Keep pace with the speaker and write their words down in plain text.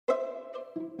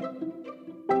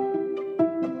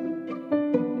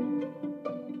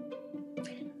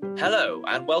Hello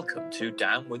and welcome to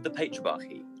Down with the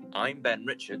Patriarchy. I'm Ben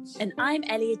Richards. And I'm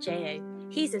Ellie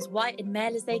Ajao. He's as white and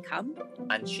male as they come.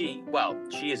 And she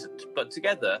isn't. But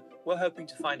together, we're hoping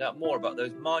to find out more about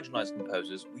those marginalised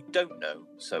composers we don't know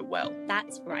so well.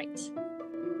 That's right.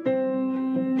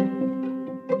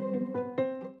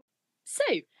 So,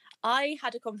 I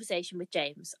had a conversation with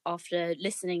James after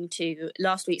listening to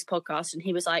last week's podcast, and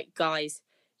he was like, guys,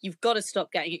 you've got to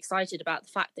stop getting excited about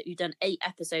the fact that you've done 8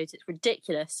 episodes. It's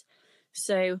ridiculous.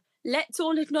 So let's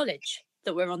all acknowledge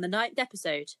that we're on the 9th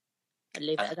episode and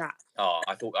leave it at that.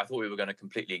 I thought we were going to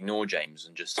completely ignore James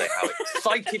and just say how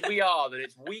excited we are that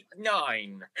it's week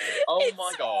 9. Oh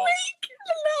my God.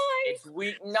 It's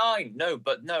week 9.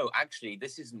 No, actually,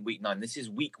 this isn't week 9. This is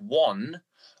week 1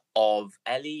 of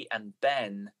Ellie and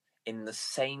Ben in the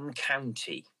same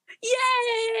county.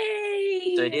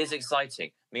 Yay! So it is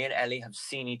exciting. Me and Ellie have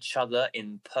seen each other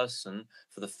in person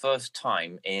for the first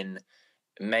time in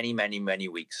many, many, many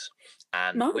weeks.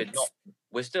 And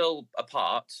we're still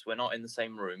apart. We're not in the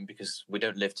same room because we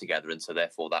don't live together, and so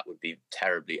therefore that would be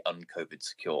terribly un-COVID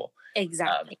secure.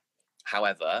 Exactly.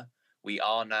 However, we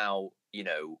are now,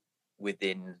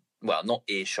 within, not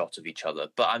earshot of each other,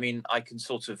 but I mean, I can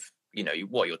sort of,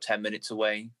 you're 10 minutes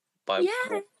away by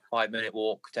 5-minute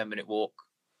walk, 10-minute walk.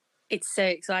 It's so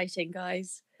exciting,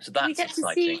 guys. So that's we get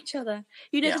exciting. To see each other.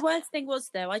 The worst thing was,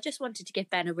 though, I just wanted to give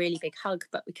Ben a really big hug,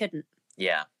 but we couldn't.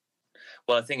 Yeah.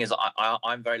 Well, the thing is,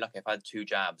 I'm very lucky. I've had 2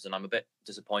 jabs, and I'm a bit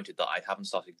disappointed that I haven't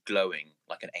started glowing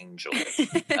like an angel.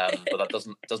 But that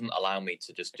doesn't allow me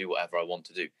to just do whatever I want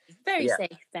to do. Very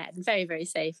safe, Ben. Very, very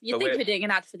safe. You'd think we're doing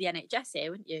an ad for the NHS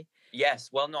here, wouldn't you? Yes.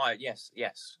 Well, no. Yes.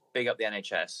 Big up the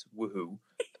NHS. Woohoo.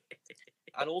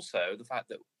 And also, the fact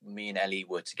that me and Ellie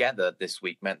were together this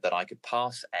week meant that I could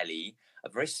pass Ellie a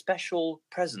very special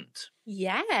present.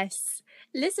 Yes.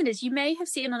 Listeners, you may have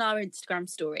seen on our Instagram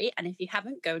story, and if you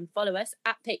haven't, go and follow us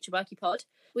at PatriarchyPod.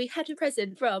 We had a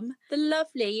present from the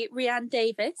lovely Rhiann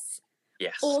Davis,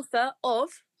 author of,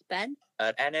 Ben?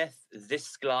 Eneth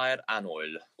Ddisglair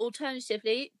Annwyl.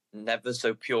 Alternatively, Never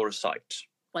So Pure a Sight.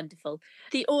 Wonderful.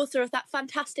 The author of that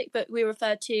fantastic book we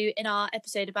referred to in our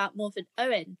episode about Morfydd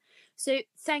Owen. So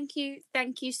thank you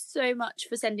so much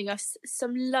for sending us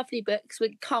some lovely books.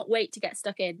 We can't wait to get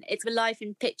stuck in. It's live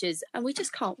in pictures and we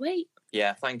just can't wait.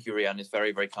 Yeah, thank you, Rhiann. It's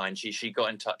very, very kind. She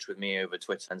got in touch with me over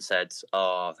Twitter and said,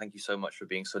 thank you so much for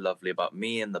being so lovely about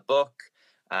me and the book.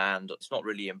 And it's not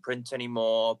really in print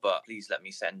anymore, but please let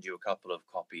me send you a couple of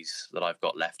copies that I've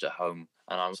got left at home.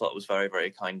 And I thought it was very,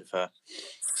 very kind of her.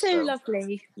 So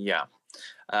lovely. Yeah.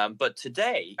 But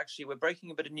today, actually, we're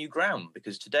breaking a bit of new ground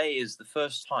because today is the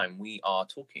first time we are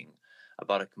talking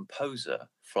about a composer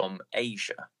from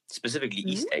Asia, specifically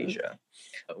East Asia.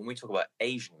 When we talk about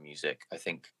Asian music, I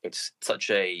think it's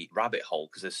such a rabbit hole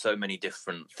because there's so many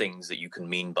different things that you can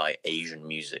mean by Asian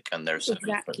music, and there are so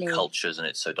many different cultures and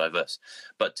it's so diverse.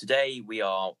 But today we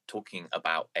are talking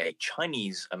about a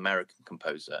Chinese-American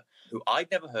composer who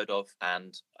I'd never heard of,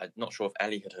 and I'm not sure if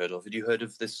Ellie had heard of. Had you heard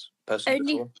of this person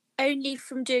before? Only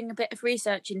from doing a bit of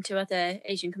research into other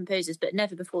Asian composers, but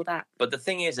never before that. But the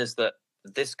thing is that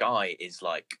this guy is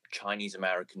like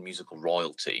Chinese-American musical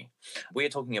royalty. We're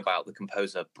talking about the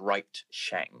composer Bright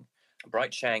Sheng.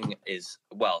 Bright Sheng is,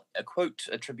 a quote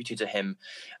attributed to him,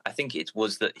 I think it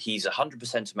was that he's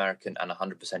 100% American and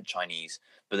 100% Chinese,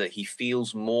 but that he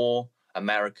feels more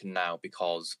American now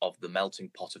because of the melting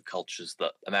pot of cultures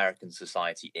that American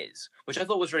society is, which I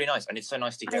thought was really nice. And it's so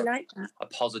nice to hear a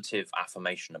positive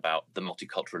affirmation about the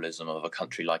multiculturalism of a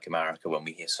country like America when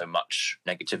we hear so much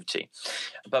negativity.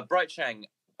 But Bright Sheng,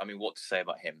 I mean, what to say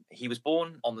about him? He was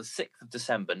born on the 6th of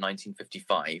December,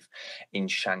 1955 in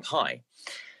Shanghai.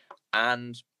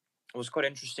 And what's quite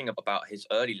interesting about his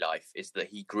early life is that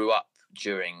he grew up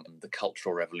during the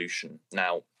Cultural Revolution.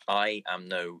 Now, I am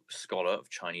no scholar of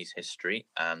Chinese history,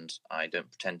 and I don't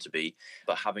pretend to be,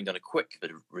 but having done a quick bit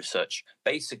of research,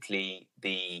 basically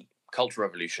the Cultural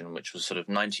Revolution, which was sort of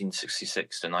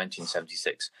 1966 to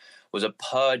 1976, was a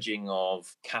purging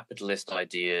of capitalist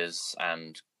ideas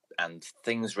and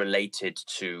things related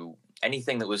to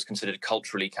anything that was considered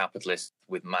culturally capitalist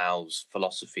with Mao's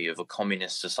philosophy of a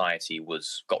communist society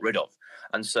was got rid of.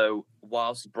 And so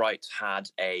whilst Bright had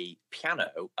a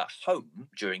piano at home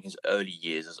during his early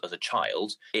years as a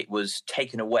child, it was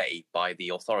taken away by the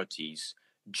authorities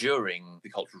during the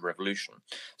Cultural Revolution.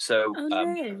 So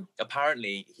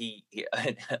apparently he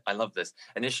I love this.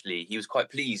 Initially, he was quite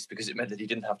pleased because it meant that he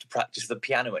didn't have to practice the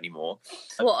piano anymore.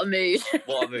 What a mood.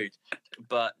 What a mood.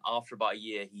 But after about a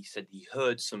year, he said he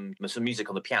heard some music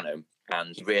on the piano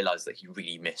and he realised that he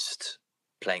really missed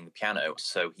playing the piano,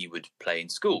 so he would play in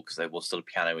school because there was still a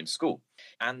piano in school.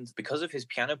 And because of his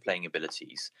piano playing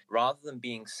abilities, rather than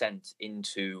being sent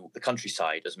into the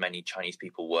countryside, as many Chinese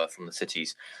people were from the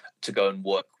cities, to go and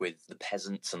work with the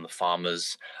peasants and the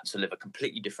farmers to live a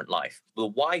completely different life, the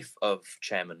wife of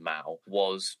Chairman Mao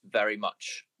was very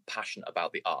much passionate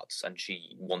about the arts, and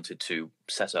she wanted to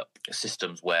set up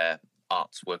systems where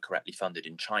arts were correctly funded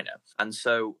in China. And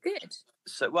so Good.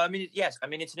 well, I mean, yes, I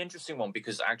mean, it's an interesting one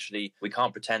because actually we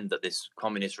can't pretend that this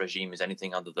communist regime is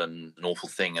anything other than an awful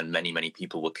thing and many, many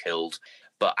people were killed.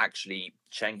 But actually,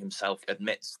 Cheng himself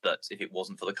admits that if it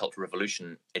wasn't for the Cultural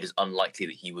Revolution, it is unlikely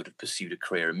that he would have pursued a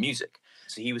career in music.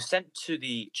 So he was sent to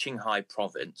the Qinghai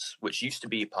province, which used to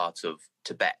be a part of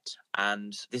Tibet.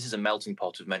 And this is a melting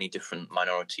pot of many different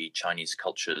minority Chinese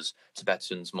cultures,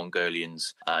 Tibetans,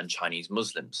 Mongolians, and Chinese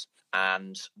Muslims.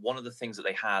 And one of the things that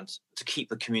they had to keep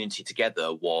the community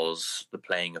together was the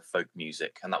playing of folk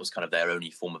music. And that was kind of their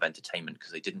only form of entertainment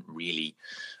because they didn't really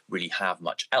have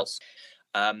much else.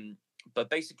 But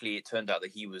basically, it turned out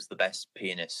that he was the best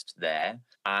pianist there.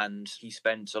 And he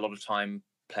spent a lot of time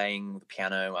playing the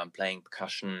piano and playing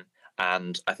percussion.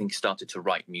 And I think he started to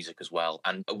write music as well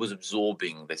and was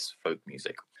absorbing this folk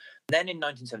music. Then in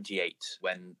 1978,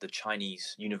 when the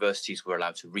Chinese universities were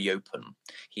allowed to reopen,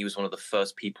 he was one of the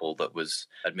first people that was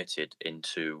admitted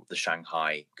into the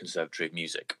Shanghai Conservatory of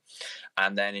Music.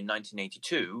 And then in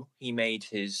 1982, he made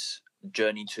his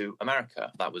journey to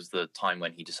America. That was the time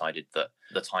when he decided that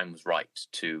the time was right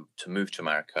to move to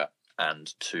America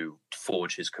and to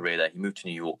forge his career there. He moved to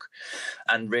New York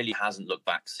and really hasn't looked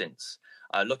back since.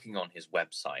 Looking on his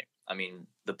website, I mean,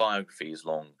 the biography is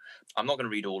long. I'm not going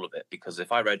to read all of it because if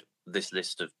I read this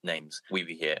list of names, we'd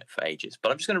be here for ages.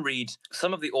 But I'm just going to read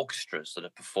some of the orchestras that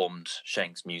have performed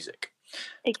Sheng's music.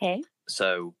 Okay.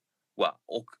 So, well,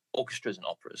 orchestras and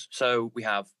operas. So we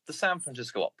have the San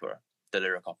Francisco Opera, the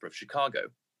Lyric Opera of Chicago,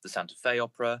 the Santa Fe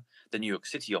Opera, the New York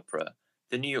City Opera,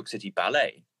 the New York City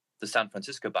Ballet, the San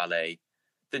Francisco Ballet,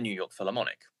 the New York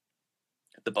Philharmonic,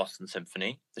 the Boston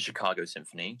Symphony, the Chicago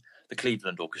Symphony, the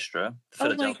Cleveland Orchestra, the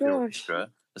Philadelphia Orchestra,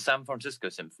 the San Francisco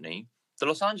Symphony, the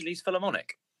Los Angeles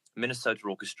Philharmonic, Minnesota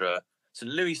Orchestra, St.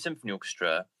 Louis Symphony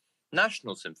Orchestra,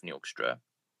 National Symphony Orchestra,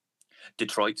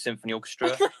 Detroit Symphony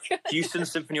Orchestra, Houston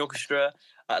Symphony Orchestra,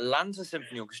 Atlanta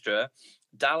Symphony Orchestra,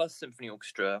 Dallas Symphony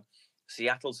Orchestra,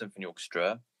 Seattle Symphony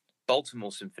Orchestra,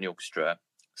 Baltimore Symphony Orchestra,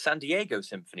 San Diego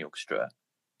Symphony Orchestra,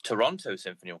 Toronto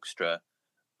Symphony Orchestra,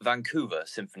 Vancouver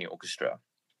Symphony Orchestra.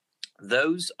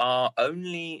 Those are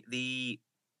only the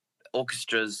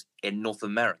orchestras in North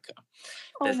America.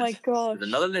 Oh my gosh. There's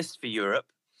another list for Europe,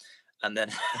 and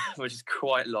then which is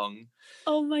quite long.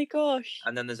 Oh my gosh.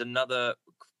 And then there's another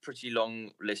pretty long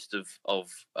list of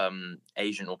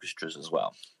Asian orchestras as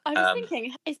well. I was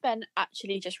thinking, is Ben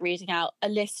actually just reading out a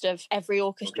list of every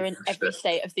orchestra in every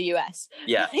state of the US?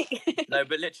 Yeah. No,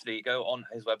 but literally go on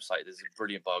his website. There's a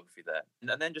brilliant biography there.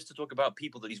 And then just to talk about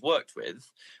people that he's worked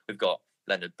with, we've got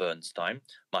Leonard Bernstein,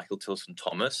 Michael Tilson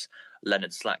Thomas,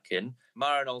 Leonard Slatkin,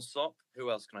 Marin Alsop,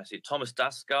 who else can I see? Thomas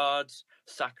Dasgard,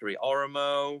 Zachary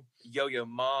Oromo, Yo-Yo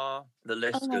Ma, the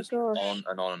list goes on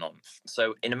and on and on.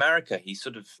 So in America, he's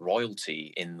sort of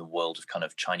royalty in the world of kind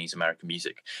of Chinese American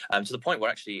music, to the point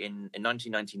where actually in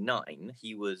 1999,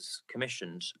 he was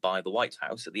commissioned by the White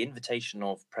House at the invitation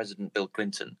of President Bill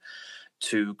Clinton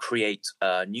to create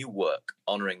a new work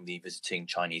honoring the visiting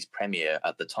Chinese premier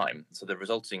at the time. So the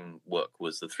resulting work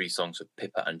was the 3 songs of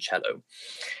Pippa and Cello.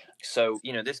 So,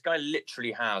 you know, this guy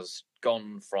literally has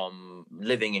gone from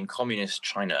living in communist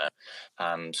China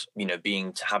and, you know,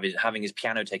 having his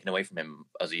piano taken away from him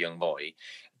as a young boy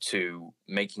to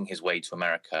making his way to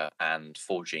America and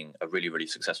forging a really, really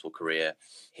successful career.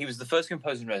 He was the first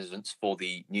composer in residence for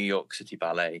the New York City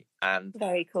Ballet and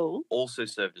very cool. Also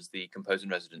served as the composer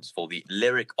in residence for the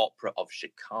Lyric Opera of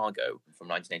Chicago from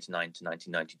 1989 to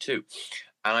 1992.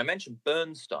 And I mentioned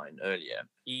Bernstein earlier.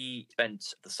 He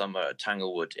spent the summer at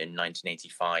Tanglewood in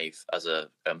 1985 as a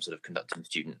sort of conducting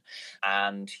student.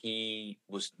 And he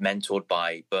was mentored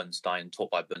by Bernstein,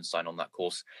 taught by Bernstein on that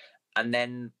course, and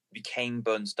then became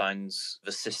Bernstein's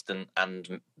assistant,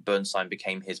 and Bernstein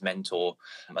became his mentor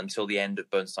until the end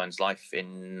of Bernstein's life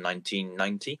in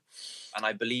 1990. And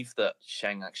I believe that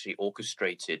Sheng actually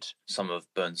orchestrated some of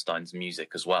Bernstein's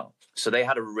music as well. So they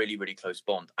had a really, really close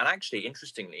bond. And actually,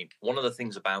 interestingly, one of the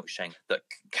things about Sheng that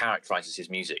characterizes his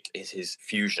music is his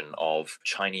fusion of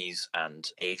Chinese and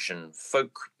Asian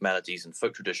folk melodies and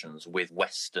folk traditions with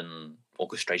Western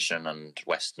orchestration and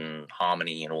Western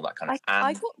harmony and all that kind of thing.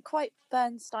 I got quite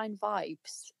Bernstein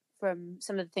vibes from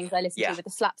some of the things I listened to with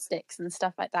the slapsticks and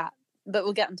stuff like that. But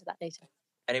we'll get onto that later.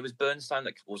 And it was Bernstein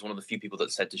that was one of the few people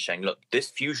that said to Sheng, look,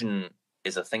 this fusion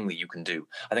is a thing that you can do.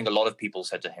 I think a lot of people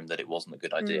said to him that it wasn't a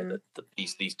good idea, that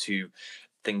these two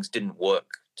things didn't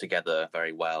work together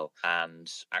very well.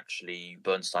 And actually,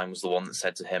 Bernstein was the one that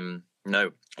said to him,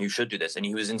 no, you should do this. And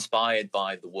he was inspired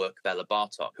by the work of Bela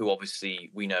Bartok, who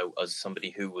obviously we know as somebody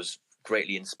who was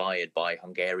greatly inspired by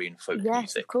Hungarian folk music.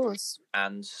 Yes, of course.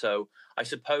 And so I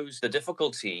suppose the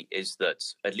difficulty is that,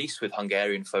 at least with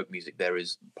Hungarian folk music, there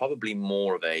is probably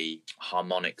more of a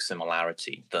harmonic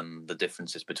similarity than the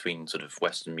differences between sort of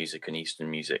Western music and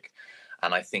Eastern music.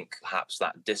 And I think perhaps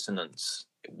that dissonance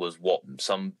was what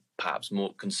some perhaps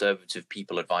more conservative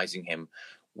people advising him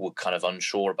were kind of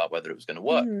unsure about whether it was going to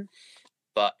work.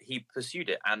 But he pursued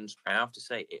it, and I have to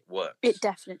say, it works. It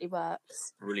definitely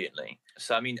works. Brilliantly.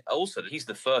 So, I mean, also, he's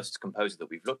the first composer that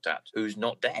we've looked at who's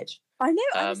not dead. I know,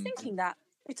 I was thinking that.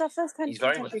 It's our first kind he's of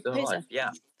very much contemporary still composer. alive. Yeah,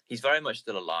 he's very much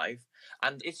still alive.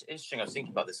 And it's interesting, I was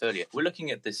thinking about this earlier. We're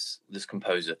looking at this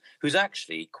composer who's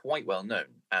actually quite well known,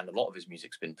 and a lot of his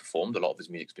music's been performed, a lot of his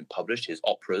music's been published, his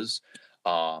operas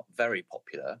are very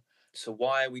popular. So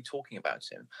why are we talking about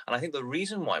him? And I think the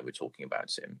reason why we're talking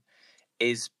about him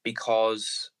is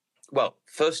because, well,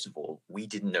 first of all, we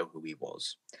didn't know who he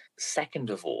was.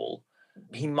 Second of all,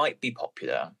 he might be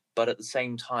popular, but at the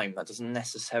same time, that doesn't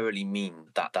necessarily mean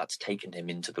that that's taken him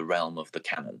into the realm of the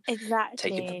canon.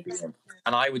 Exactly.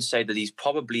 And I would say that he's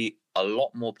probably a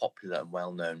lot more popular and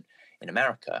well-known in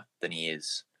America than he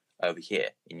is over here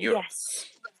in Europe. Yes.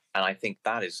 And I think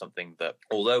that is something that,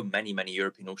 although many, many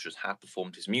European orchestras have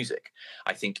performed his music,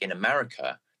 I think in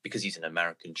America, because he's an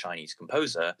American Chinese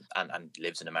composer and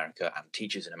lives in America and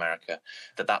teaches in America,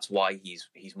 that's why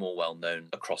he's more well known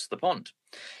across the pond.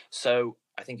 So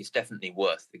I think it's definitely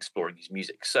worth exploring his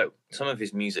music. So some of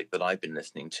his music that I've been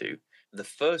listening to, the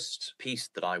first piece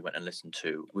that I went and listened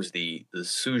to was the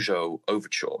Suzhou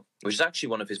Overture, which is actually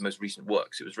one of his most recent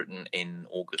works. It was written in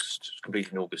August,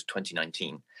 completed in August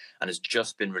 2019, and has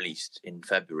just been released in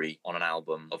February on an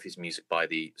album of his music by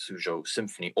the Suzhou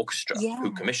Symphony Orchestra,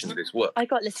 who commissioned this work. I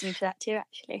got listening to that too,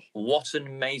 actually. What an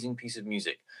amazing piece of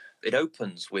music. It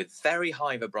opens with very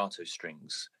high vibrato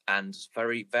strings and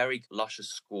very, very luscious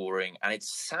scoring, and it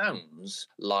sounds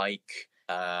like,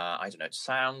 it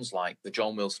sounds like the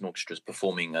John Wilson Orchestra's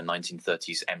performing a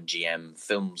 1930s MGM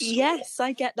film score. Yes,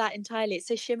 I get that entirely. It's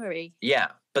so shimmery. Yeah,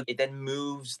 but it then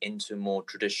moves into more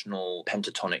traditional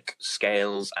pentatonic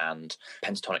scales and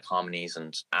pentatonic harmonies,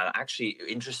 and actually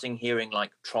interesting hearing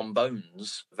like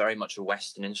trombones, very much a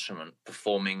Western instrument,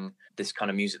 performing this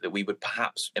kind of music that we would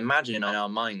perhaps imagine in our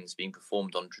minds being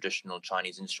performed on traditional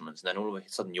Chinese instruments. And then all of a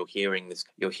sudden you're hearing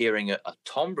a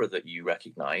timbre that you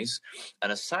recognize,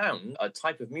 and a sound, a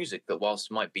type of music that,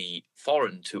 whilst might be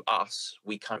foreign to us,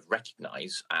 we kind of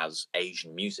recognize as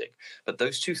Asian music. But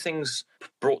those two things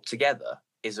brought together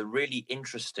is a really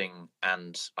interesting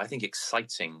and I think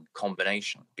exciting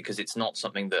combination, because it's not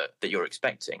something that you're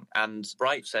expecting. And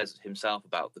Bright says himself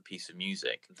about the piece of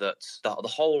music that the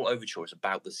whole overture is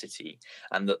about the city,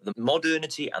 and that the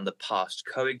modernity and the past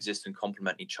coexist and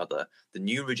complement each other. The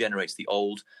new regenerates the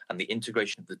old, and the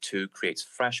integration of the two creates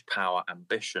fresh power,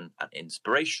 ambition, and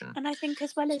inspiration. And I think,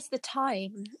 as well as the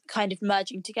time kind of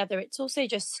merging together, it's also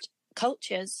just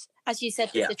cultures. As you said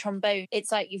with the trombone,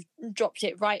 it's like you've dropped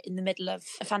it right in the middle of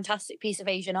a fantastic piece of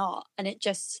Asian art, and it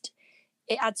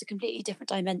adds a completely different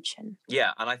dimension.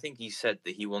 Yeah, and I think he said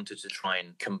that he wanted to try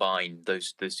and combine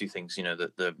those two things, you know,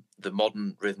 the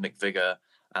modern rhythmic vigor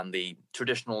and the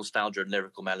traditional nostalgia and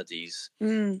lyrical melodies.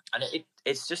 And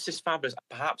it's just this fabulous.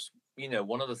 Perhaps, you know,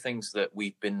 one of the things that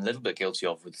we've been a little bit guilty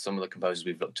of with some of the composers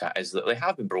we've looked at is that they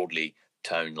have been broadly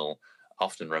tonal,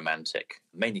 often romantic,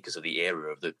 mainly because of the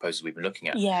era of the composers we've been looking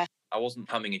at. Yeah. I wasn't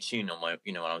humming a tune on my,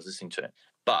 when I was listening to it,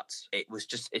 but it's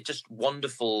just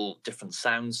wonderful different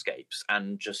soundscapes,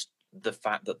 and just the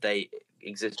fact that they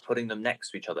exist, putting them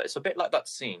next to each other. It's a bit like that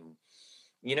scene,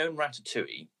 you know, in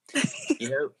Ratatouille.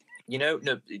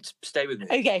 Stay with me.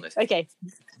 Okay.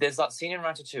 There's that scene in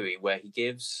Ratatouille where he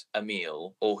gives a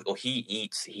meal, or he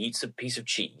eats a piece of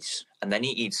cheese, and then he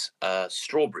eats a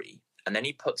strawberry. And then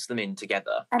he puts them in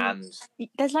together, and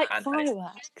there's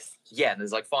fireworks. And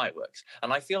there's like fireworks.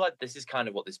 And I feel like this is kind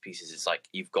of what this piece is. It's like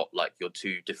you've got like your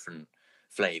two different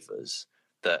flavors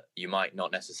that you might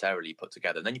not necessarily put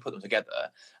together. And then you put them together,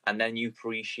 and then you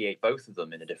appreciate both of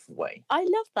them in a different way. I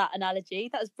love that analogy.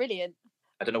 That was brilliant.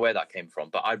 I don't know where that came from,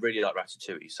 but I really like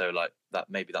Ratatouille. So like that,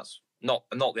 maybe that's not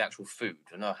the actual food.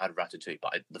 I know I had Ratatouille,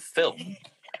 but the film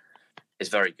is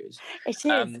very good. It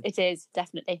is. It is,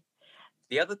 definitely.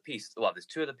 The other piece, well, there's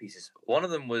two other pieces. One of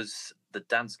them was the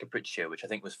Dance Capriccio, which I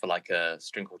think was for like a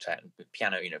string quartet,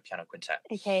 piano, piano quintet.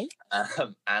 Okay.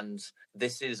 And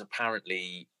this is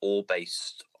apparently all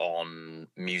based on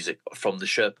music from the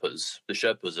Sherpas. The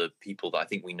Sherpas are people that I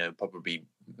think we know probably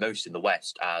most in the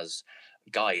West as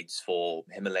guides for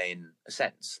Himalayan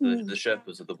ascents. The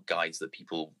Sherpas are the guides that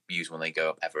people use when they go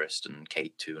up Everest and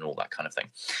K2 and all that kind of thing.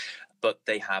 But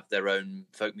they have their own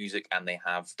folk music, and they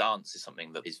have dance is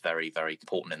something that is very, very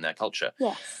important in their culture.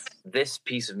 Yes. This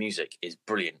piece of music is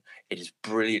brilliant. It is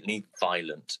brilliantly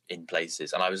violent in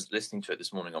places. And I was listening to it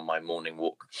this morning on my morning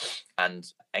walk.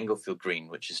 And Englefield Green,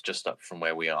 which is just up from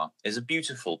where we are, is a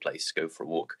beautiful place to go for a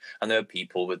walk. And there are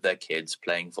people with their kids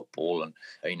playing football and,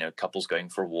 couples going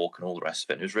for a walk and all the rest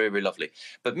of it. It was really, really lovely.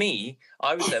 But me,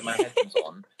 I was there with my headphones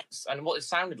on. And what it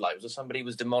sounded like was that somebody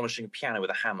was demolishing a piano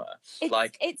with a hammer.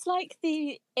 It's like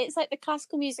the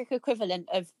classical music equivalent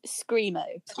of screamo,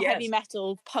 heavy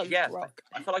metal, punk rock.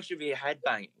 I felt like it should be a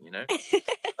headbang,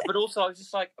 But also, I was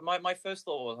just like, my first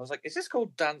thought was, is this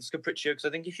called Dance Capriccio? Because I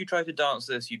think if you try to dance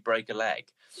this, you'd break a leg.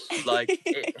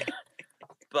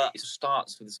 But it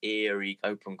starts with this eerie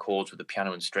open chords with the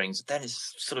piano and strings. Then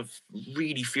it's sort of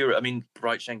really furious. I mean,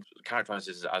 Bright Sheng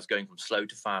characterizes it as going from slow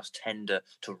to fast, tender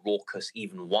to raucous,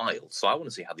 even wild. So I want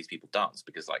to see how these people dance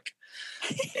because, I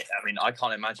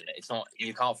can't imagine it. It's not,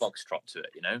 you can't foxtrot to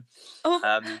it,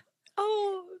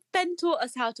 Ben taught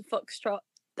us how to foxtrot.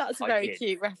 That's a very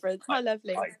cute reference. How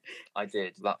lovely. I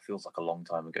did. That feels like a long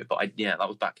time ago. But that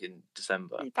was back in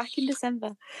December.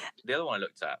 The other one I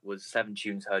looked at was 7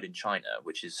 Tunes Heard in China,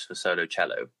 which is for solo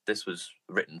cello. This was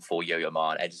written for Yo-Yo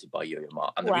Ma and edited by Yo-Yo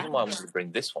Ma. And the reason why I wanted to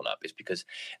bring this one up is because,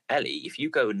 Ellie, if you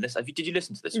go and listen... Did you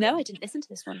listen to this one? No, I didn't listen to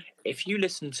this one. If you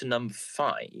listen to number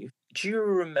 5, do you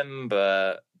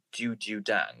remember Jiu Jiu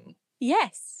Dang?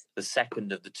 Yes. The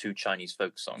second of the 2 Chinese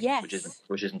folk songs. Yes.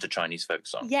 Which isn't a Chinese folk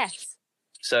song. Yes.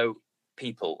 So,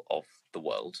 people of the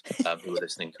world who are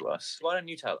listening to us, why don't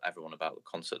you tell everyone about the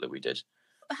concert that we did?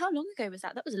 How long ago was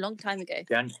that? That was a long time ago.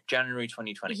 January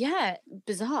 2020. Yeah,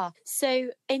 bizarre. So,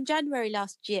 in January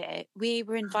last year, we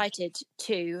were invited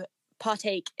to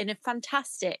partake in a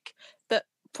fantastic, but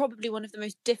probably one of the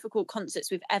most difficult concerts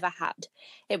we've ever had.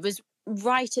 It was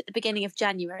right at the beginning of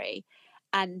January.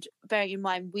 And bearing in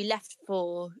mind, we left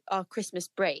for our Christmas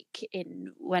break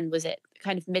in, when was it?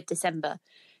 Kind of mid-December.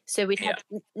 So we'd had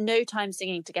no time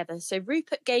singing together. So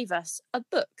Rupert gave us a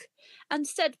book. And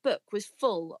said book was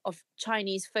full of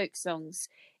Chinese folk songs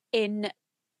in,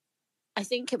 I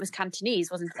think it was Cantonese,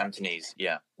 wasn't it? Cantonese,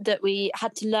 yeah. That we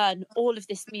had to learn all of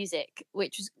this music,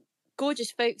 which was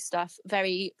gorgeous folk stuff,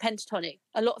 very pentatonic.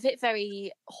 A lot of it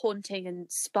very haunting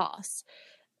and sparse.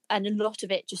 And a lot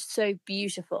of it just so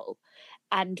beautiful.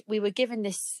 And we were given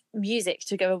this music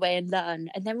to go away and learn.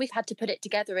 And then we had to put it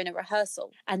together in a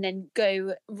rehearsal and then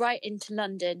go right into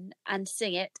London and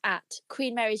sing it at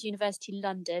Queen Mary's University,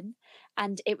 London.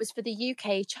 And it was for the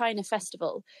UK China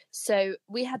Festival. So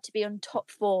we had to be on top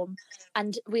form.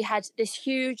 And we had this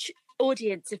huge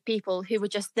audience of people who were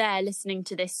just there listening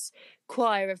to this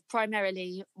choir of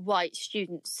primarily white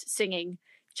students singing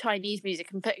Chinese music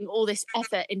and putting all this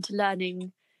effort into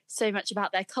learning so much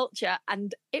about their culture.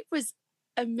 And it was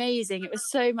amazing. It was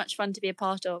so much fun to be a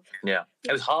part of. Yeah,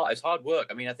 it was hard. It's hard work.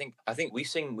 I mean, I think we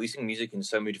sing music in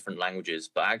so many different languages,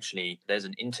 but actually there's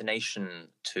an intonation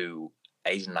to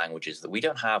Asian languages that we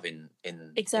don't have in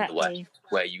the West,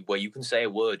 where you can say a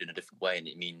word in a different way and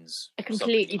it means a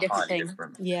completely different thing.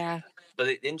 Different. Yeah. But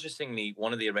interestingly,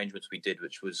 one of the arrangements we did,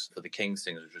 which was for the King's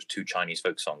Singers, which was 2 Chinese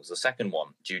folk songs. The second one,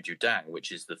 Jiu Jiu Dang,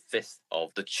 which is the 5th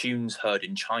of the tunes heard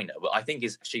in China. But I think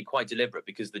is actually quite deliberate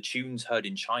because the tunes heard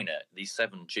in China, these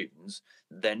 7 tunes,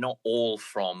 they're not all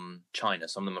from China.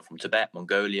 Some of them are from Tibet,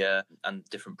 Mongolia, and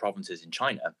different provinces in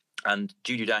China. And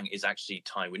Jiu Jiu Dang is actually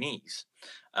Taiwanese.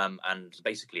 And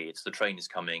basically, it's the train is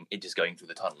coming, it is going through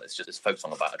the tunnel. It's just this folk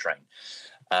song about a train.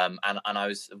 And I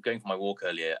was going for my walk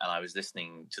earlier and I was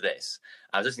listening to this.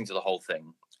 I was listening to the whole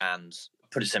thing, and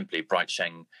put it simply, Bright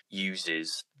Sheng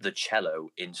uses the cello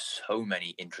in so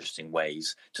many interesting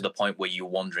ways, to the point where you're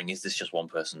wondering, is this just one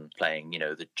person playing?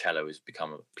 The cello has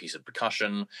become a piece of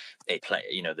percussion.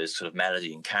 There's sort of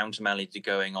melody and counter melody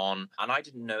going on. And I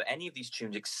didn't know any of these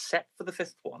tunes except for the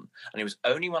 5th one. And it was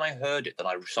only when I heard it that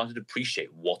I started to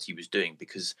appreciate what he was doing,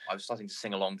 because I was starting to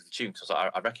sing along to the tune because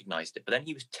I recognized it. But then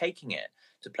he was taking it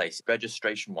to place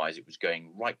registration-wise. It was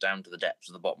going right down to the depths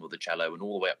of the bottom of the cello and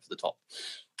all the way up to the top.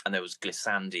 And there was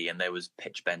glissandi, and there was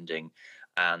pitch bending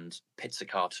and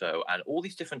pizzicato and all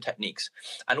these different techniques.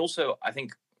 And also, I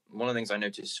think one of the things I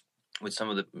noticed with some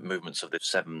of the movements of the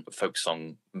 7 folk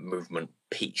song movement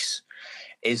piece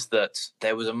is that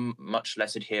there was a much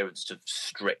less adherence to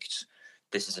strict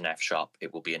this is an F sharp,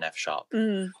 it will be an F sharp.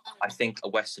 Mm. I think a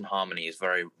Western harmony is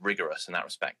very rigorous in that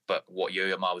respect, but what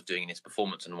Yo-Yo Ma was doing in his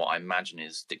performance and what I imagine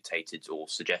is dictated or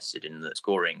suggested in the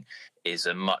scoring is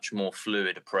a much more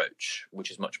fluid approach, which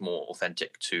is much more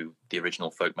authentic to the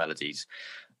original folk melodies.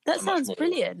 That sounds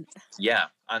brilliant. Yeah,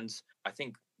 and I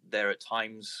think they're at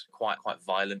times quite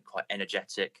violent, quite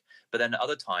energetic, but then at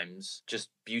other times just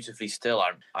beautifully still.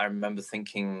 I remember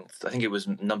thinking, I think it was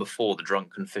number 4, The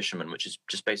Drunken Fisherman, which is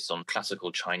just based on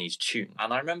classical Chinese tune.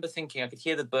 And I remember thinking I could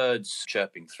hear the birds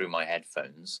chirping through my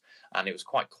headphones, and it was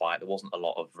quite quiet. There wasn't a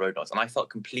lot of road noise, and I felt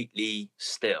completely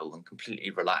still and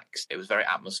completely relaxed. It was very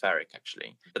atmospheric,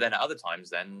 actually. But then at other times,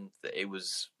 then it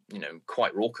was,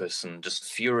 quite raucous and just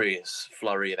furious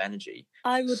flurry of energy.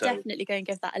 I will definitely go and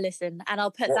give that a listen, and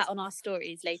I'll put that on our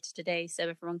stories later today so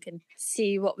everyone can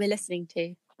see what we're listening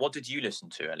to. What did you listen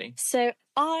to, Ellie? So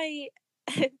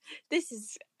this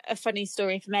is a funny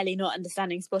story from Ellie not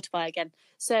understanding Spotify again.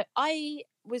 So I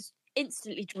was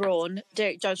instantly drawn,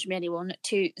 don't judge me anyone,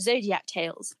 to Zodiac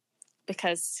Tales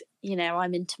because,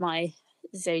 I'm into my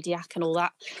Zodiac and all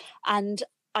that. And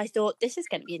I thought this is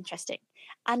going to be interesting.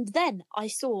 And then I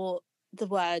saw the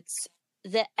words,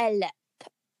 the elep,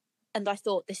 and I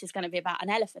thought this is going to be about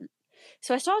an elephant.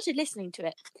 So I started listening to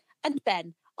it. And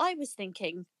then I was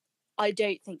thinking, I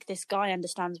don't think this guy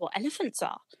understands what elephants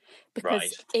are.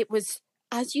 Because It was,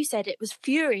 as you said, it was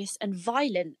furious and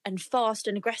violent and fast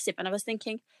and aggressive. And I was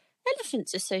thinking,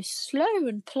 elephants are so slow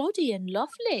and ploddy and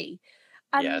lovely.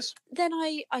 And yes. Then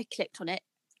I clicked on it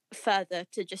further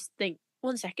to just think,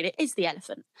 1 second, it is the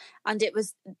elephant. And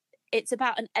it's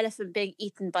about an elephant being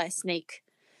eaten by a snake.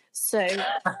 So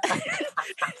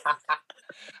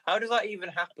how does that even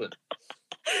happen?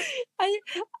 I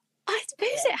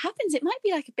suppose it happens. It might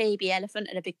be like a baby elephant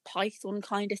and a big python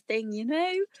kind of thing,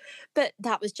 But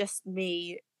that was just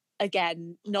me,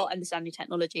 again, not understanding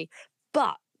technology.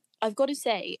 But I've got to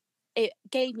say, it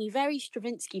gave me very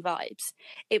Stravinsky vibes.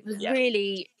 It was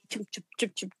really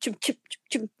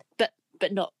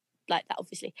but not like that,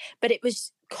 obviously. But it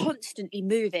was constantly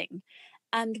moving.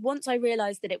 And once I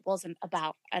realised that it wasn't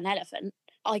about an elephant,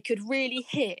 I could really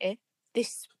hear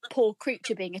this poor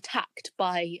creature being attacked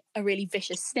by a really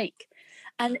vicious snake.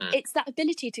 And it's that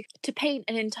ability to paint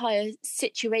an entire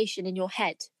situation in your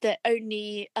head that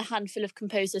only a handful of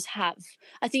composers have.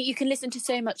 I think you can listen to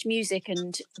so much music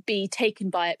and be taken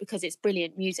by it because it's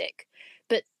brilliant music,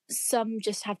 but some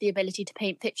just have the ability to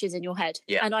paint pictures in your head.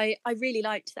 Yeah. And I really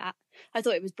liked that. I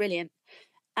thought it was brilliant.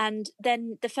 And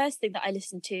then the first thing that I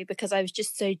listened to, because I was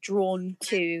just so drawn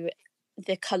to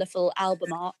the colourful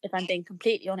album art, if I'm being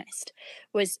completely honest,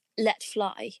 was Let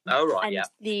Fly. Oh, right, and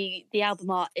the album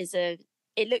art is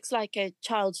it looks like a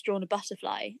child's drawn a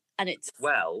butterfly, and it's...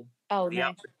 Well,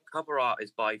 the cover art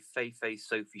is by Fei Fei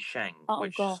Sophie Sheng,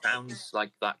 which sounds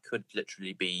like that could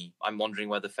literally be... I'm wondering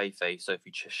whether Fei Fei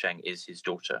Sophie Sheng is his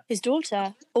daughter. His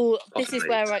daughter? Or Possibly. This is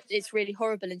where it's really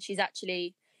horrible, and she's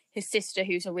actually his sister,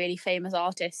 who's a really famous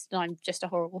artist, and I'm just a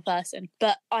horrible person.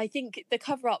 But I think the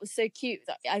cover art was so cute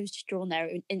that I was just drawn there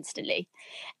instantly.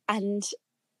 And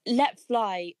Let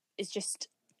Fly is just...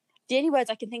 the only words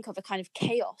I can think of are kind of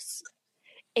chaos.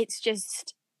 It's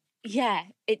just...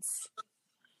 it's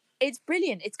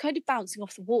brilliant. It's kind of bouncing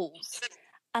off the walls.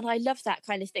 And I love that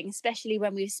kind of thing, especially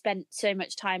when we've spent so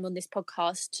much time on this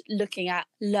podcast looking at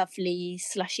lovely,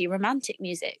 slushy, romantic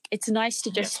music. It's nice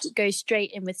to just go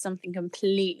straight in with something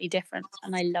completely different.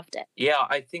 And I loved it. Yeah,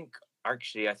 I think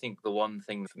the one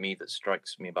thing for me that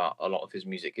strikes me about a lot of his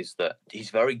music is that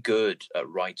he's very good at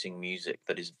writing music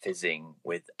that is fizzing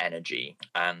with energy.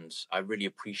 And I really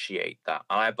appreciate that.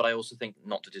 But I also think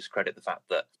not to discredit the fact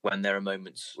that when there are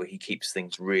moments where he keeps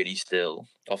things really still,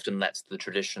 often lets the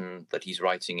tradition that he's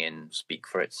writing in speak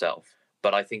for itself.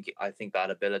 But I think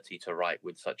that ability to write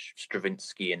with such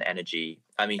Stravinsky energy,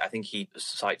 I think he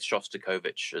cites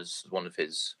Shostakovich as one of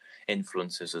his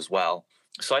influences as well.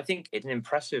 So I think it's an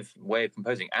impressive way of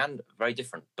composing and very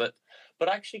different, but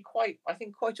actually quite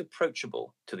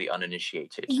approachable to the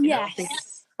uninitiated.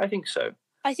 Yes. I think so.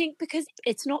 I think because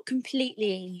it's not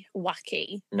completely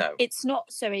wacky. No. It's not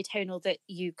so atonal that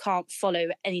you can't follow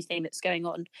anything that's going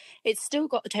on. It's still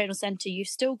got a tonal centre. You've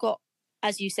still got,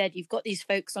 as you said, you've got these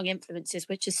folk song influences,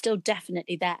 which are still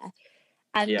definitely there.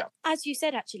 And as you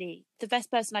said, actually, the best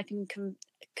person I can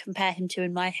compare him to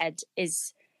in my head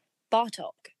is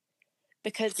Bartók.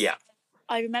 Because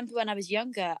I remember when I was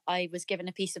younger, I was given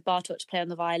a piece of Bartók to play on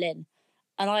the violin,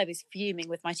 and I was fuming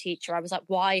with my teacher. I was like,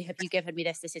 why have you given me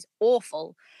this? This is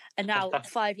awful. And now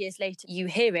 5 years later, you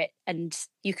hear it and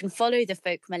you can follow the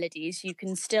folk melodies. You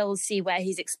can still see where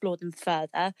he's explored them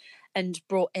further and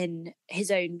brought in his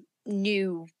own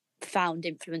new found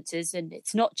influences, and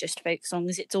it's not just folk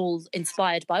songs, it's all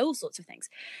inspired by all sorts of things.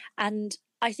 And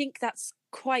I think that's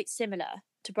quite similar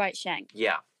to Bright Sheng.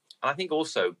 Yeah. And I think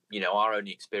also, our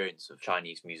only experience of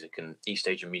Chinese music and East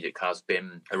Asian music has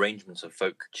been arrangements of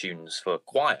folk tunes for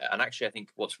choir. And actually, I think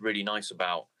what's really nice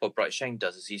about what Bright Sheng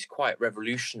does is he's quite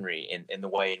revolutionary in the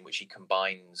way in which he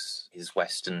combines his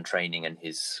Western training and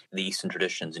the Eastern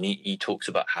traditions. And he talks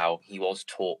about how he was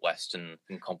taught Western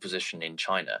composition in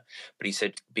China. But he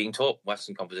said being taught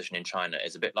Western composition in China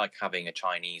is a bit like having a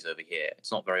Chinese over here.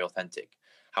 It's not very authentic.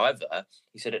 However,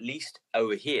 he said at least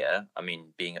over here,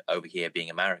 being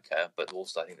America, but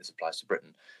also I think this applies to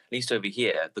Britain, at least over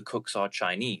here, the cooks are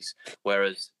Chinese.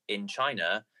 Whereas in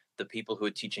China, the people who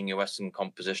are teaching you Western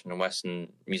composition and Western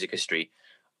music history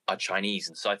are Chinese.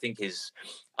 And so I think his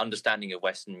understanding of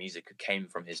Western music came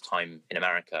from his time in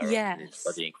America, Yes.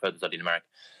 further studying in America.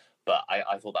 But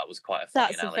I thought that was quite a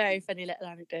funny analogy. That's a very funny little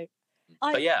anecdote.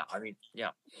 But yeah.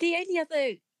 The only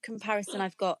other comparison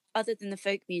I've got, other than the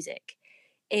folk music,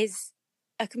 is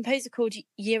a composer called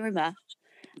Yeruma.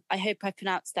 I hope I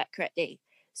pronounced that correctly.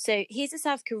 So he's a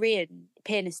South Korean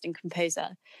pianist and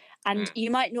composer. And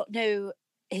you might not know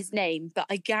his name, but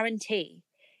I guarantee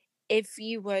if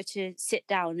you were to sit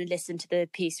down and listen to the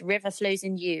piece River Flows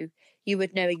in You, you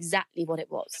would know exactly what it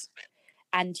was.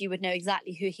 And you would know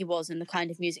exactly who he was and the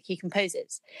kind of music he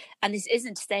composes. And this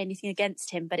isn't to say anything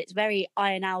against him, but it's very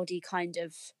Einaudi kind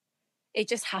of, it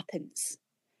just happens.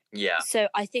 Yeah. So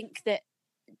I think that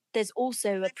there's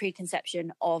also a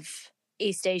preconception of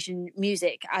East Asian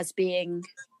music as being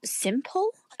simple.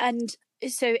 And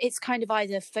so it's kind of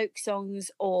either folk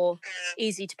songs or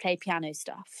easy to play piano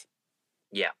stuff.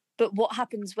 Yeah. But what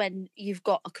happens when you've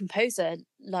got a composer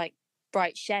like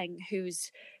Bright Sheng,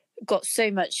 who's got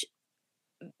so much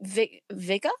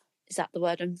vigor? Is that the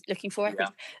word I'm looking for? I think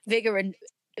vigor and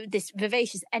this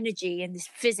vivacious energy and this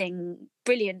fizzing,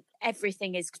 brilliant,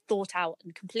 everything is thought out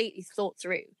and completely thought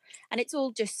through. And it's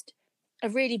all just a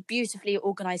really beautifully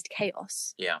organised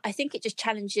chaos. Yeah. I think it just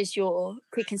challenges your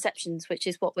preconceptions, which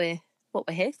is what we're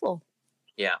here for.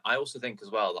 Yeah, I also think as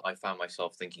well that I found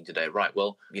myself thinking today, right,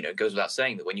 well, it goes without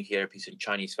saying that when you hear a piece of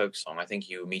Chinese folk song, I think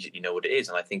you immediately know what it is.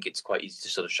 And I think it's quite easy to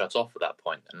sort of shut off at that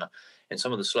point. And in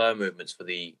some of the slower movements for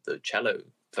the cello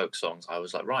folk songs, I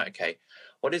was like, right, okay,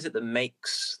 what is it that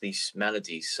makes these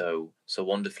melodies so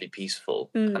wonderfully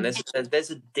peaceful? And there's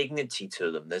a dignity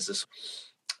to them. There's this,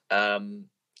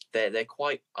 they're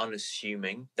quite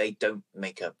unassuming. They don't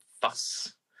make a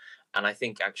fuss. And I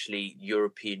think actually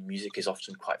European music is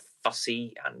often quite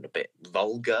fussy and a bit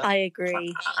vulgar. I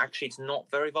agree. Actually, it's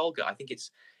not very vulgar. I think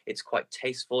it's quite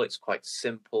tasteful. It's quite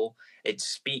simple. It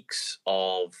speaks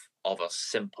of a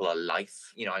simpler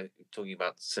life. I'm talking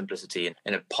about simplicity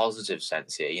in a positive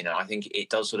sense here. I think it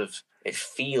does sort of, it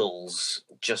feels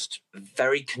just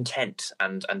very content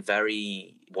and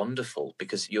very wonderful,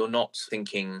 because you're not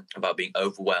thinking about being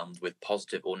overwhelmed with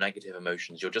positive or negative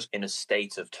emotions. You're just in a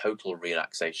state of total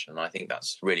relaxation. And I think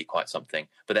that's really quite something.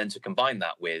 But then to combine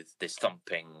that with this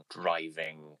thumping,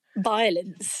 driving,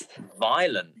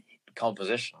 violent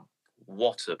composition,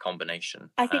 what a combination.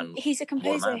 I think he's a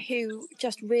composer who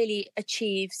just really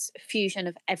achieves fusion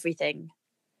of everything.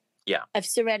 Yeah. Of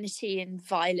serenity and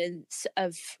violence,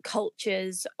 of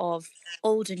cultures, of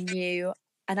old and new.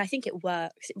 And I think it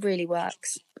works. It really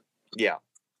works. Yeah,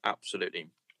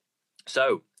 absolutely.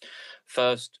 So,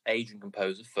 first Asian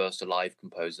composer, first alive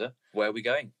composer. Where are we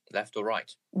going? Left or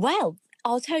right? Well,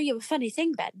 I'll tell you a funny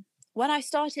thing, Ben. When I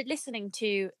started listening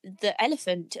to The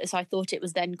Elephant, as I thought it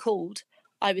was then called,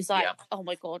 I was like, oh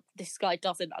my God, this guy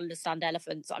doesn't understand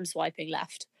elephants. I'm swiping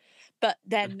left. But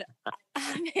then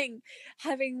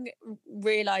having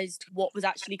realised what was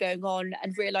actually going on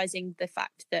and realising the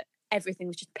fact that everything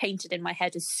was just painted in my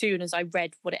head as soon as I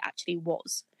read what it actually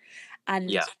was.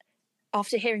 And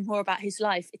after hearing more about his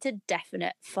life, it's a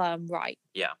definite firm right.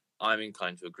 Yeah, I'm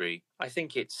inclined to agree. I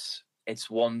think it's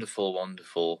wonderful,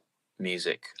 wonderful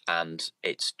music, and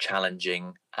it's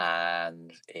challenging,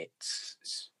 and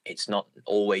it's not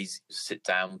always sit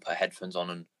down, put headphones on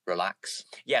and relax.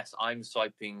 Yes, I'm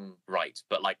swiping right,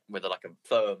 but with a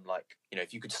firm,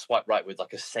 if you could swipe right with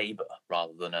a saber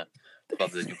rather than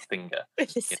your finger.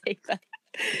 With a saber.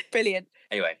 Brilliant.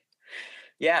 Anyway,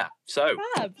 yeah, so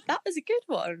Fab. That was a good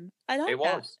one. I like it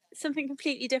that. Was something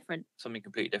completely different.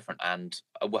 And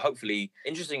well, hopefully,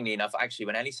 interestingly enough, actually,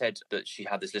 when Ellie said that she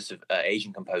had this list of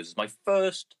Asian composers, my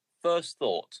first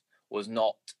thought was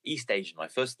not East Asian. My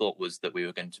first thought was that we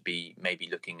were going to be maybe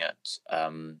looking at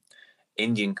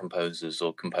Indian composers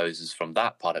or composers from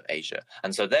that part of Asia.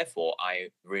 And so therefore I'm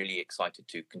really excited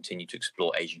to continue to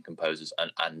explore Asian composers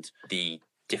and the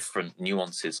different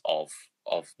nuances of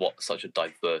of what such a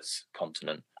diverse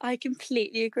continent. I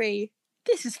completely agree.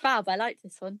 This is fab. I like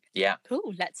this one. Yeah.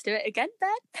 Cool. Let's do it again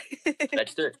then.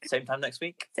 Let's do it. Same time next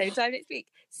week. Same time next week.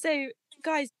 So,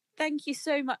 guys, thank you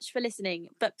so much for listening.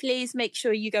 But please make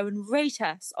sure you go and rate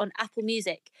us on Apple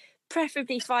Music.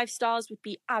 Preferably 5 stars would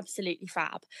be absolutely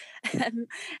fab.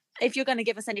 If you're going to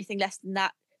give us anything less than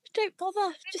that, don't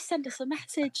bother. Just send us a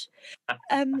message.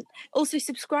 Also,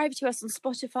 subscribe to us on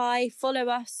Spotify. Follow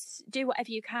us. Do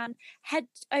whatever you can. Head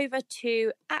over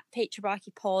to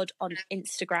 @PatriarchyPod on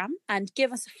Instagram and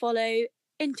give us a follow.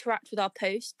 Interact with our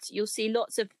posts. You'll see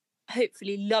lots of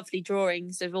hopefully lovely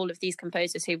drawings of all of these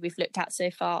composers who we've looked at so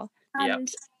far. And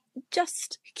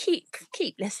just keep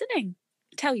listening.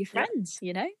 Tell your friends,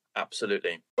 you know?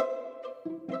 Absolutely.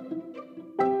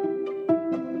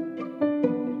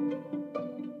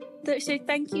 So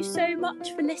thank you so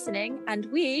much for listening, and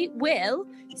we will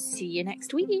see you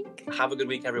next week. Have a good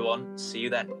week, everyone. See you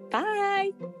then.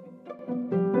 Bye.